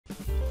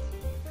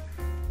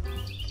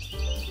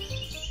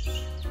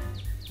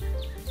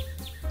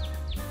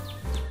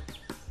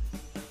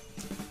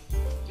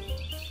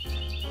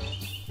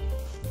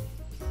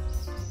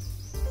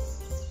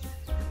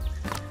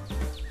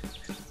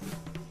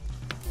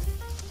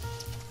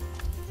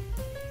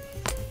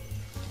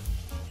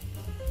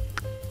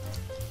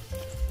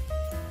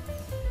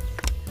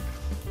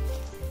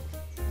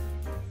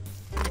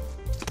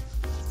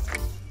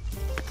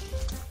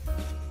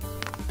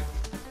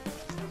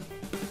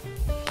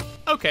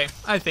Okay,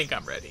 I think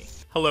I'm ready.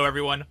 Hello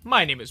everyone,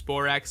 my name is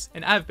Borax,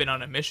 and I've been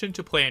on a mission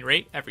to play and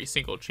rate every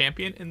single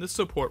champion in the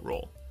support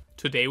role.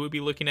 Today we'll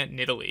be looking at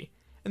Nidalee,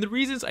 and the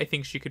reasons I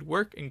think she could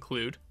work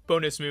include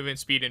bonus movement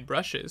speed and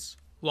brushes,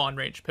 long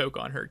range poke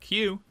on her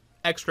Q,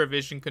 extra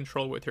vision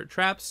control with her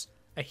traps,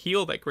 a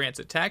heal that grants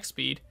attack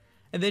speed,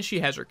 and then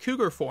she has her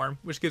Cougar form,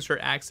 which gives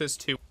her access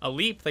to a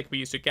leap that can be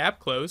used to gap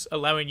close,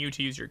 allowing you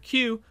to use your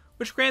Q,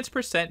 which grants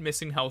 %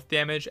 missing health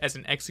damage as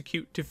an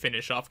execute to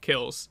finish off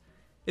kills.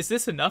 Is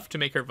this enough to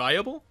make her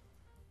viable?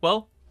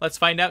 Well, let's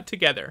find out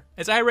together,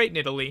 as I rate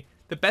Nidalee,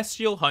 the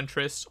bestial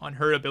huntress, on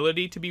her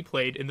ability to be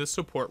played in the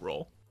support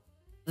role.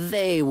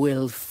 They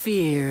will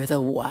fear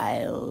the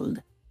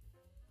wild.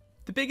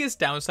 The biggest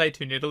downside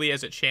to Nidalee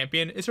as a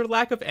champion is her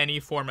lack of any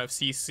form of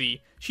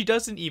CC. She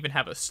doesn't even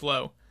have a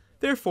slow.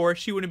 Therefore,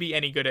 she wouldn't be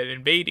any good at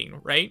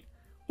invading, right?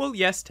 Well,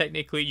 yes,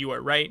 technically you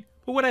are right,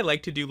 but what I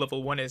like to do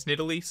level 1 as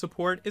Nidalee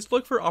support is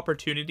look for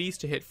opportunities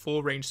to hit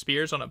full range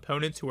spears on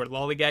opponents who are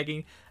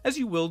lollygagging, as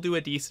you will do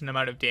a decent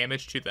amount of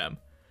damage to them.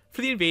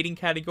 For the invading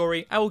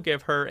category, I will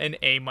give her an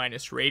A-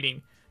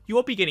 rating. You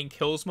won't be getting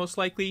kills most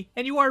likely,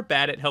 and you are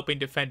bad at helping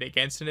defend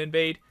against an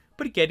invade,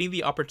 but getting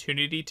the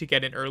opportunity to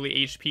get an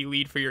early HP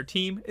lead for your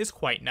team is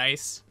quite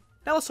nice.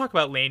 Now let's talk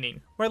about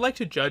laning, where I like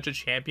to judge a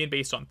champion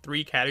based on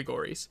 3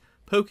 categories: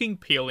 poking,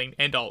 peeling,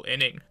 and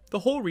all-inning. The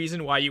whole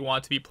reason why you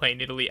want to be playing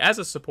Nidalee as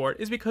a support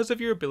is because of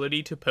your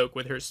ability to poke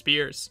with her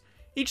spears.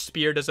 Each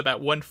spear does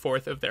about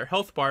 1/4 of their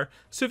health bar,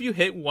 so if you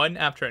hit one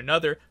after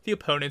another, the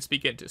opponents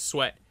begin to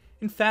sweat.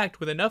 In fact,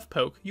 with enough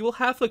poke, you will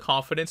have the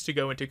confidence to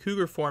go into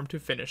Cougar form to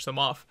finish them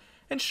off.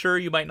 And sure,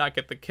 you might not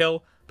get the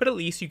kill, but at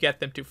least you get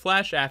them to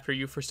flash after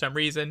you for some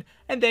reason,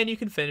 and then you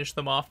can finish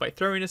them off by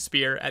throwing a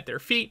spear at their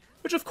feet,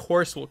 which of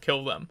course will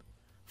kill them.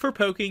 For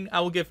poking, I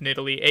will give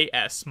Nidalee a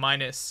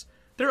S-.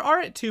 There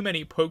aren't too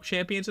many poke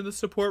champions in the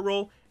support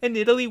role, and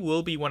Nidalee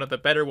will be one of the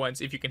better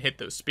ones if you can hit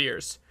those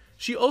spears.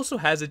 She also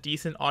has a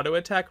decent auto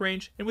attack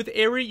range, and with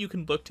Aerie you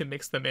can look to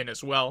mix them in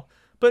as well.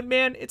 But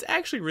man, it's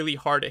actually really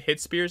hard to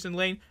hit spears in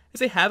lane, as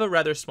they have a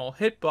rather small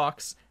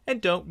hitbox and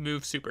don't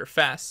move super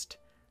fast.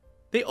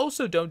 They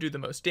also don't do the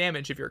most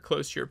damage if you're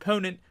close to your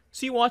opponent,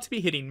 so you want to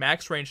be hitting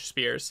max range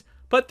spears,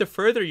 but the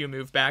further you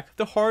move back,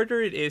 the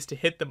harder it is to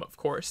hit them, of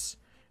course.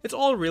 It's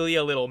all really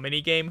a little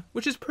minigame,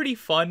 which is pretty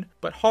fun,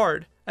 but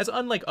hard, as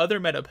unlike other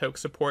meta poke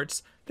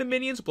supports, the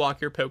minions block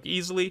your poke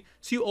easily,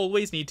 so you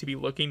always need to be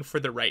looking for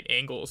the right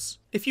angles.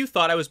 If you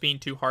thought I was being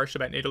too harsh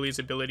about Nidalee's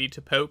ability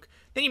to poke,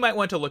 then you might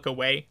want to look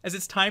away, as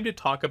it's time to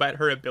talk about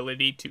her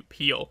ability to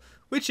peel,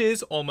 which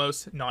is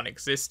almost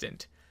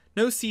non-existent.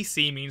 No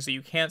CC means that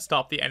you can't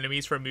stop the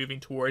enemies from moving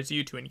towards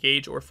you to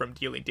engage or from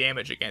dealing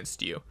damage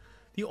against you.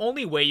 The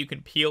only way you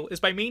can peel is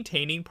by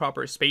maintaining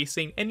proper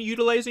spacing and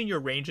utilizing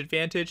your range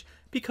advantage,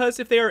 because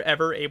if they are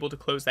ever able to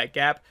close that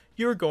gap,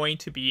 you're going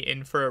to be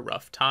in for a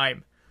rough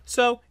time.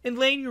 So, in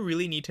lane you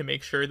really need to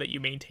make sure that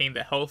you maintain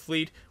the health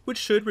lead, which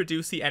should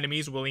reduce the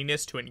enemy's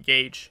willingness to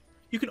engage.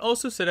 You can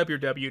also set up your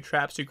W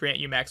traps to grant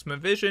you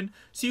maximum vision,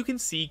 so you can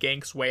see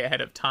ganks way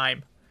ahead of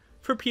time.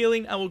 For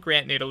peeling, I will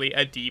grant Nidalee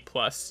a D+.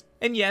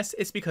 And yes,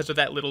 it's because of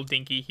that little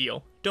dinky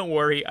heal. Don't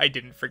worry, I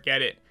didn't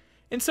forget it.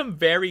 In some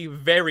very,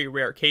 very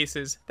rare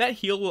cases, that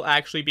heal will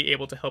actually be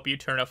able to help you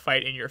turn a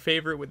fight in your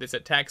favor with its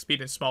attack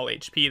speed and small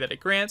HP that it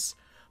grants,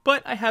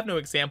 but I have no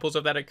examples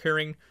of that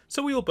occurring,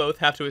 so we will both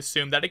have to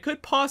assume that it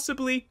could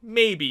possibly,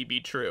 maybe, be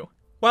true.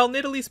 While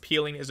Nidalee's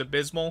peeling is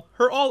abysmal,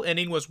 her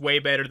all-inning was way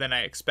better than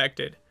I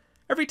expected.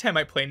 Every time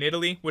I play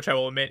Nidalee, which I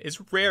will admit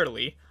is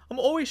rarely, I'm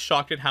always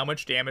shocked at how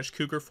much damage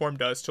Cougar form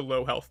does to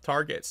low health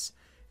targets.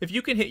 If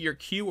you can hit your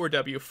Q or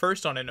W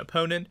first on an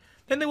opponent,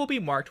 then they will be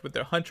marked with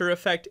their Hunter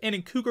effect, and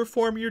in Cougar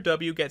form your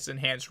W gets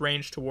enhanced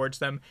range towards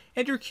them,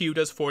 and your Q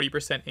does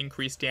 40%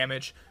 increased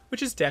damage,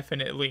 which is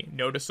definitely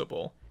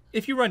noticeable.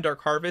 If you run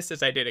Dark Harvest,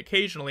 as I did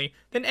occasionally,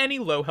 then any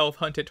low health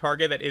hunted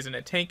target that isn't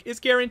a tank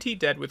is guaranteed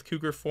dead with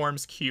Cougar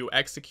form's Q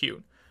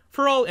execute.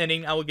 For all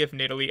inning, I will give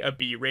Nidalee a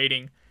B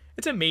rating.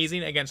 It's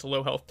amazing against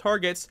low health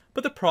targets,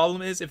 but the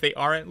problem is if they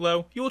aren't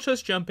low, you will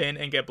just jump in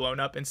and get blown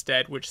up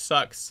instead, which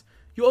sucks.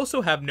 You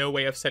also have no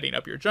way of setting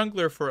up your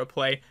jungler for a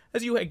play,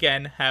 as you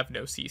again have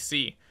no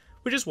CC,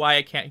 which is why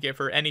I can't give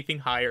her anything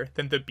higher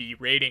than the B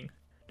rating.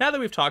 Now that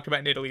we've talked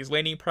about Nidalee's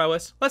laning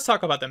prowess, let's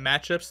talk about the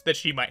matchups that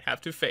she might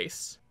have to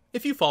face.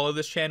 If you follow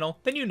this channel,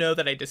 then you know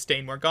that I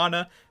disdain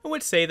Morgana, and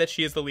would say that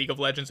she is the League of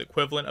Legends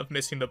equivalent of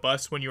missing the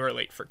bus when you are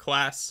late for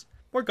class.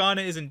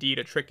 Morgana is indeed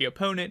a tricky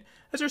opponent,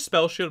 as her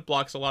spell shield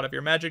blocks a lot of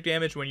your magic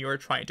damage when you are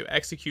trying to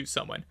execute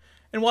someone,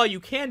 and while you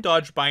can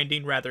dodge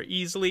binding rather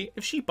easily,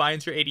 if she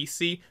binds your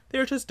ADC, they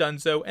are just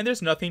donezo, and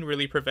there's nothing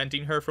really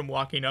preventing her from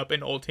walking up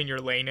and ulting your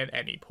lane at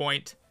any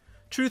point.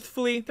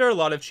 Truthfully, there are a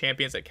lot of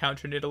champions that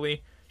counter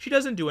Nidalee. She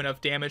doesn't do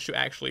enough damage to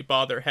actually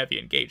bother heavy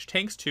engaged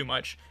tanks too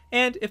much,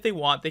 and if they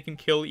want, they can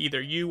kill either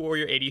you or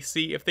your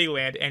ADC if they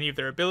land any of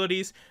their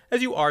abilities,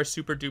 as you are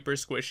super duper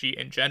squishy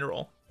in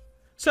general.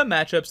 Some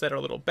matchups that are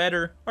a little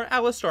better are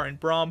Alistar and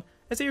Braum,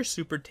 as they are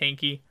super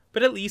tanky,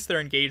 but at least their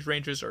engage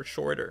ranges are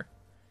shorter.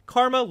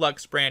 Karma,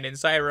 Lux, Brand, and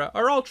Zyra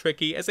are all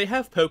tricky as they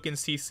have poke and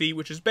CC,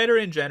 which is better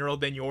in general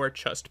than your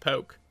just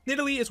poke.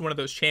 Nidalee is one of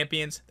those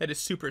champions that is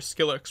super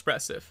skill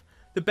expressive.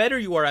 The better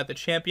you are at the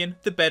champion,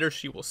 the better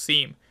she will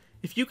seem.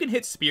 If you can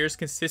hit spears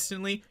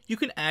consistently, you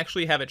can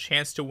actually have a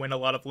chance to win a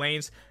lot of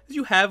lanes as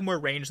you have more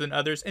range than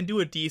others and do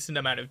a decent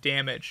amount of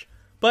damage.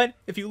 But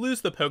if you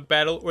lose the poke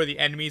battle or the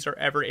enemies are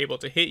ever able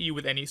to hit you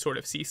with any sort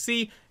of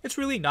CC, it's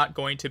really not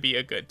going to be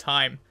a good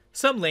time.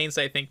 Some lanes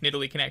I think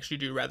Nidalee can actually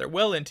do rather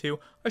well into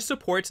are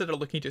supports that are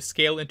looking to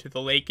scale into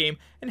the late game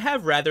and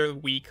have rather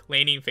weak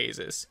laning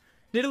phases.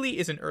 Nidalee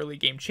is an early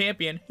game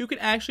champion who can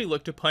actually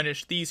look to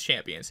punish these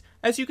champions.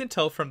 As you can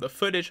tell from the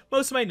footage,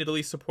 most of my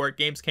Nidalee support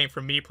games came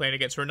from me playing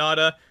against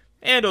Renata,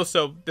 and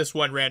also this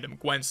one random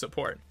Gwen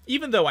support.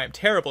 Even though I am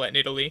terrible at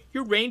Nidalee,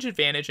 your range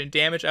advantage and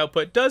damage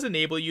output does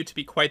enable you to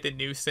be quite the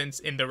nuisance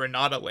in the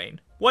Renata lane.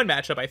 One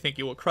matchup I think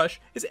you will crush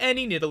is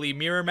any Nidalee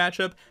mirror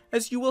matchup,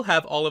 as you will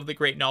have all of the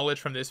great knowledge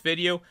from this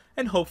video,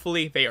 and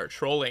hopefully they are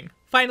trolling.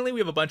 Finally, we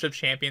have a bunch of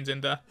champions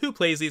in the who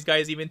plays these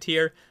guys even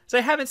tier, as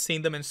I haven't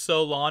seen them in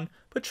so long,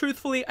 but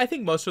truthfully, I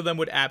think most of them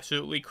would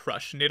absolutely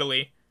crush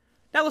Nidalee.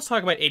 Now let's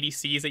talk about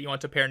ADCs that you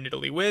want to pair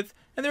Nidalee with,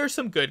 and there are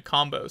some good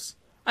combos.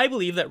 I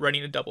believe that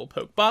running a double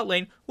poke bot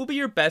lane will be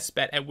your best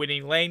bet at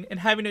winning lane and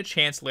having a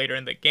chance later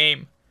in the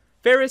game.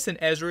 Varus and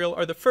Ezreal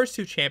are the first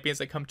two champions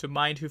that come to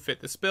mind who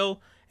fit this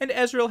bill, and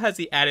Ezreal has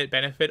the added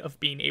benefit of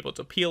being able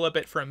to peel a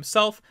bit for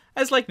himself,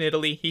 as like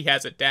Nidalee, he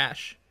has a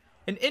dash.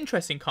 An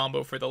interesting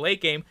combo for the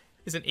late game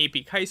is an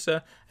AP Kai'Sa,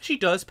 as she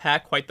does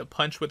pack quite the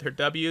punch with her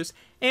W's,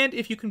 and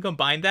if you can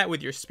combine that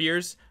with your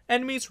spears,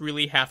 enemies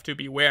really have to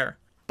beware.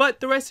 But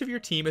the rest of your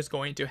team is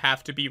going to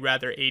have to be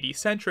rather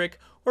AD-centric,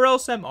 or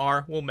else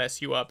MR will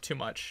mess you up too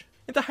much.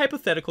 In the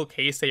hypothetical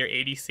case that your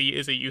ADC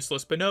is a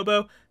useless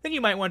bonobo, then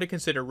you might want to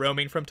consider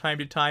roaming from time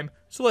to time,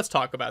 so let's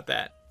talk about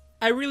that.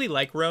 I really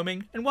like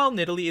roaming, and while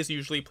Nidalee is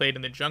usually played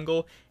in the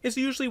jungle, it's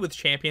usually with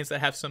champions that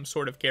have some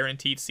sort of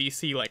guaranteed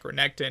CC like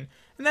Renekton,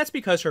 and that's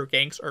because her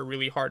ganks are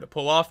really hard to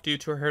pull off due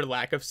to her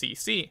lack of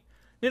CC.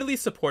 Nidalee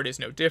Support is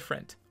no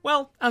different.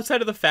 Well,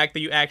 outside of the fact that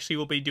you actually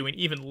will be doing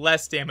even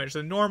less damage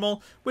than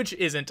normal, which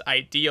isn't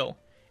ideal.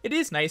 It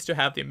is nice to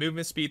have the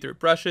movement speed through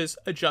brushes,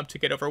 a jump to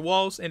get over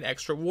walls, and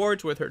extra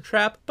wards with her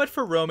trap, but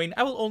for roaming,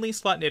 I will only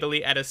slot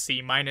Nidalee at a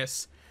C-.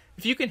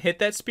 If you can hit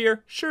that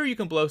spear, sure you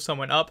can blow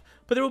someone up,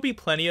 but there will be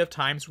plenty of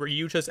times where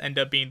you just end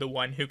up being the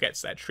one who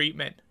gets that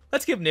treatment.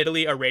 Let's give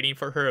Nidalee a rating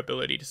for her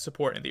ability to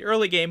support in the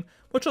early game,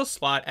 which I'll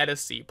slot at a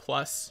C+.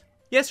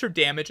 Yes, her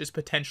damage is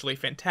potentially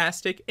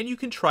fantastic, and you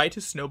can try to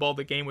snowball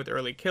the game with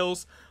early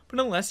kills, but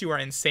unless you are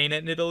insane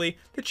at Nidalee,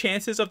 the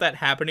chances of that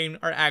happening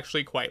are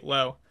actually quite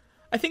low.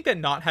 I think that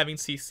not having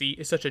CC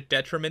is such a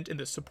detriment in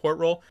the support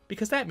role,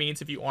 because that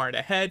means if you aren't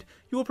ahead,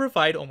 you will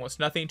provide almost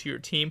nothing to your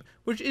team,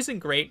 which isn't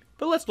great,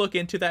 but let's look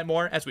into that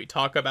more as we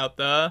talk about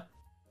the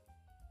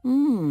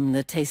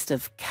taste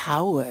of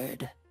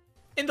coward.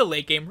 In the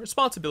late game,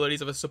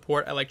 responsibilities of a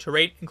support I like to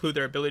rate include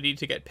their ability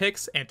to get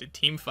picks and to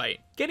teamfight.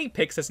 Getting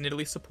picks as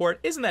Nidalee support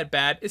isn't that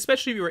bad,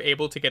 especially if you were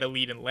able to get a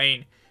lead in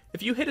lane.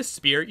 If you hit a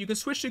spear, you can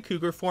switch to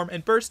Cougar form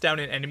and burst down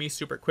an enemy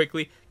super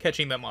quickly,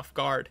 catching them off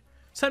guard.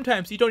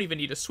 Sometimes you don't even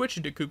need to switch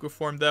into Cougar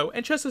form though,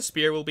 and just a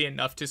spear will be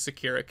enough to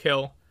secure a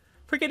kill.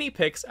 For getting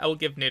picks, I will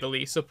give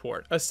Nidalee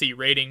support a C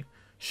rating.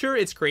 Sure,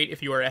 it's great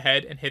if you are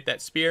ahead and hit that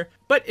spear,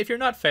 but if you're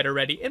not fed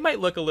already, it might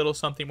look a little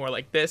something more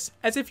like this,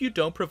 as if you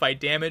don't provide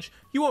damage,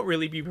 you won't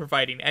really be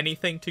providing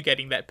anything to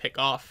getting that pick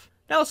off.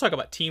 Now let's talk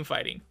about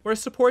teamfighting, where a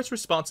support's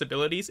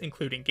responsibilities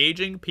include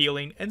engaging,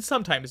 peeling, and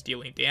sometimes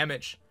dealing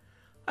damage.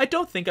 I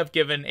don't think I've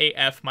given a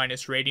F-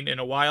 rating in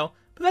a while,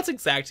 but that's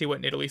exactly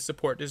what Nidalee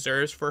support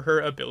deserves for her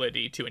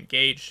ability to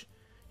engage.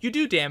 You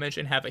do damage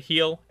and have a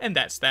heal, and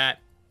that's that.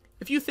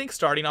 If you think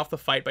starting off the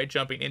fight by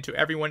jumping into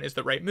everyone is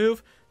the right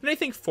move, then I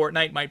think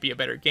Fortnite might be a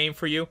better game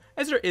for you,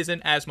 as there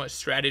isn't as much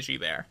strategy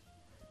there.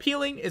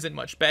 Peeling isn't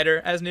much better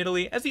as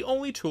Nidalee, as the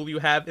only tool you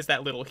have is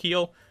that little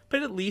heal,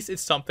 but at least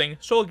it's something,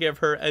 so I'll give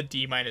her a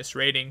D-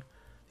 rating.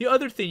 The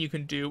other thing you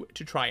can do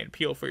to try and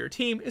peel for your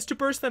team is to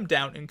burst them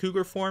down in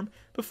Cougar form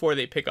before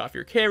they pick off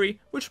your carry,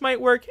 which might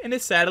work and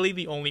is sadly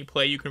the only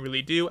play you can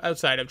really do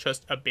outside of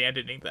just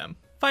abandoning them.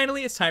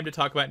 Finally, it's time to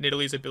talk about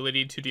Nidalee's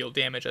ability to deal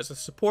damage as a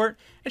support,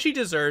 and she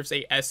deserves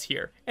a S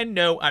here, and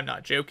no, I'm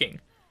not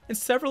joking. In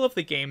several of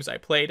the games I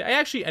played, I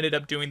actually ended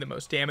up doing the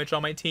most damage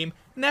on my team,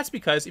 and that's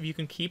because if you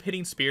can keep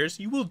hitting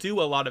spears, you will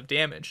do a lot of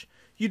damage.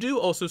 You do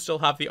also still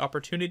have the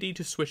opportunity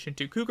to switch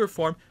into Cougar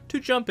form to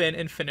jump in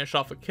and finish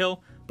off a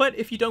kill, but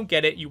if you don't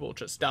get it, you will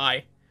just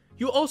die.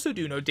 You also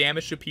do no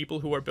damage to people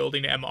who are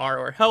building MR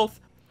or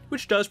health,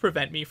 which does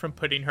prevent me from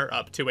putting her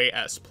up to a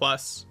S+.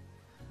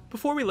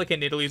 Before we look at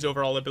Nidalee's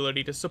overall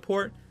ability to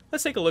support,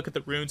 let's take a look at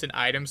the runes and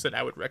items that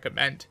I would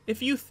recommend.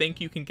 If you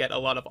think you can get a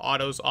lot of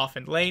autos off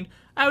in lane,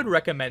 I would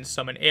recommend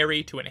Summon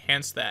Airy to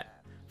enhance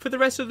that. For the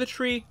rest of the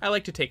tree, I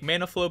like to take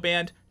Mana Flow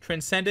Band,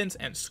 Transcendence,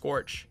 and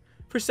Scorch.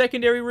 For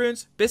secondary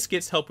runes,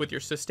 Biscuits help with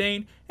your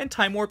sustain, and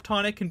Time Warp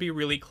Tonic can be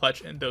really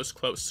clutch in those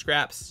close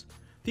scraps.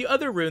 The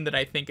other rune that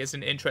I think is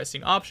an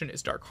interesting option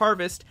is Dark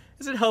Harvest,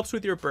 as it helps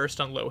with your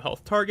burst on low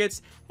health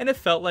targets, and it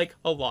felt like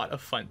a lot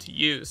of fun to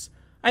use.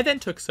 I then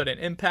took Sudden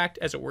Impact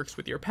as it works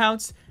with your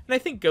pounce, and I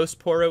think Ghost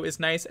Poro is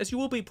nice as you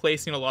will be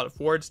placing a lot of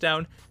wards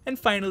down, and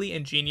finally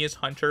Ingenious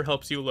Hunter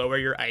helps you lower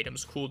your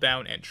items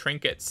cooldown and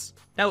trinkets.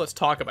 Now let's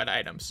talk about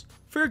items.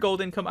 For your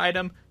gold income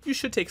item, you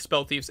should take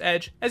Spell Thief's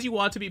Edge as you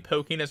want to be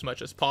poking as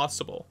much as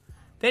possible.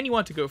 Then you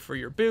want to go for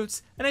your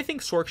boots, and I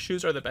think Sorc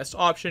Shoes are the best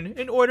option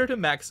in order to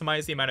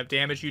maximize the amount of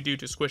damage you do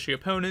to squishy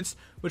opponents,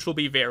 which will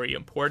be very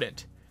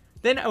important.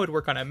 Then I would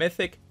work on a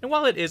mythic, and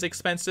while it is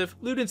expensive,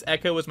 Luden's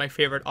Echo was my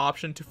favorite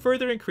option to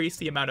further increase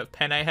the amount of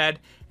pen I had,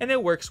 and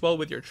it works well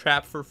with your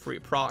trap for free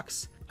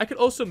procs. I could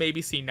also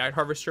maybe see Night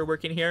Harvester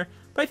working here,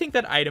 but I think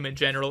that item in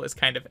general is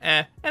kind of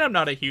and I'm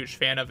not a huge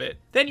fan of it.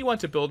 Then you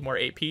want to build more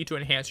AP to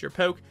enhance your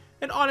poke,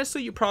 and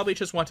honestly you probably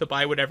just want to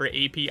buy whatever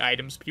AP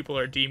items people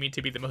are deeming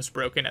to be the most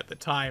broken at the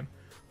time.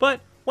 But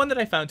one that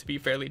I found to be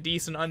fairly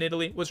decent on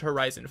Nidalee was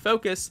Horizon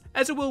Focus,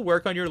 as it will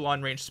work on your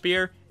long range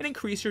spear and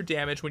increase your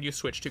damage when you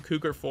switch to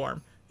Cougar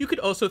form. You could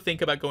also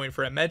think about going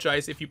for a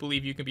Medjai's if you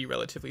believe you can be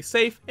relatively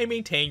safe and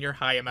maintain your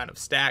high amount of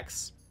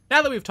stacks.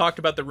 Now that we've talked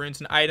about the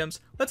runes and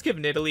items, let's give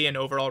Nidalee an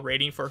overall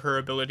rating for her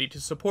ability to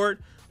support,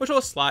 which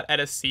will slot at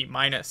a C-.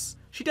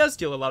 She does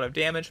deal a lot of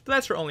damage, but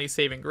that's her only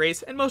saving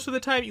grace, and most of the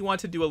time you want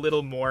to do a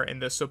little more in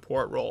the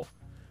support role.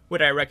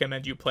 Would I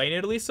recommend you play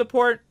Nidalee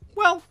Support?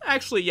 Well,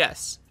 actually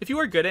yes. If you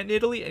are good at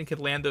Nidalee and can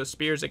land those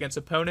spears against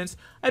opponents,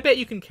 I bet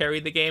you can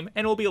carry the game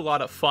and it will be a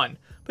lot of fun,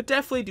 but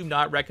definitely do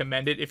not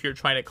recommend it if you're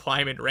trying to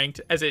climb in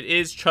ranked, as it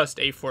is just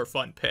a for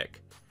fun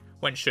pick.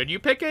 When should you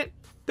pick it?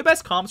 The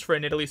best comps for a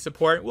Nidalee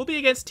Support will be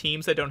against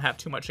teams that don't have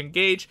too much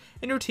engage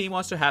and your team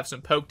wants to have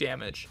some poke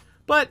damage.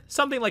 But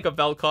something like a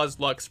Vel'Koz,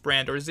 Lux,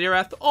 Brand, or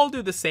Xerath all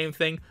do the same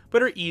thing,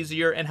 but are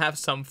easier and have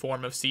some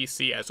form of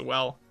CC as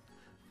well.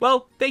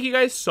 Well, thank you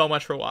guys so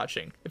much for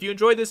watching. If you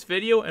enjoyed this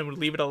video and would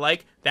leave it a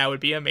like, that would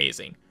be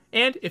amazing.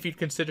 And if you'd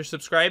consider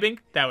subscribing,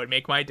 that would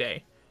make my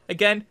day.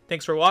 Again,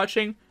 thanks for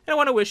watching, and I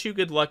want to wish you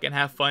good luck and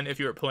have fun if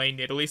you are playing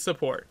Nidalee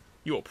Support.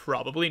 You will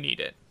probably need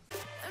it.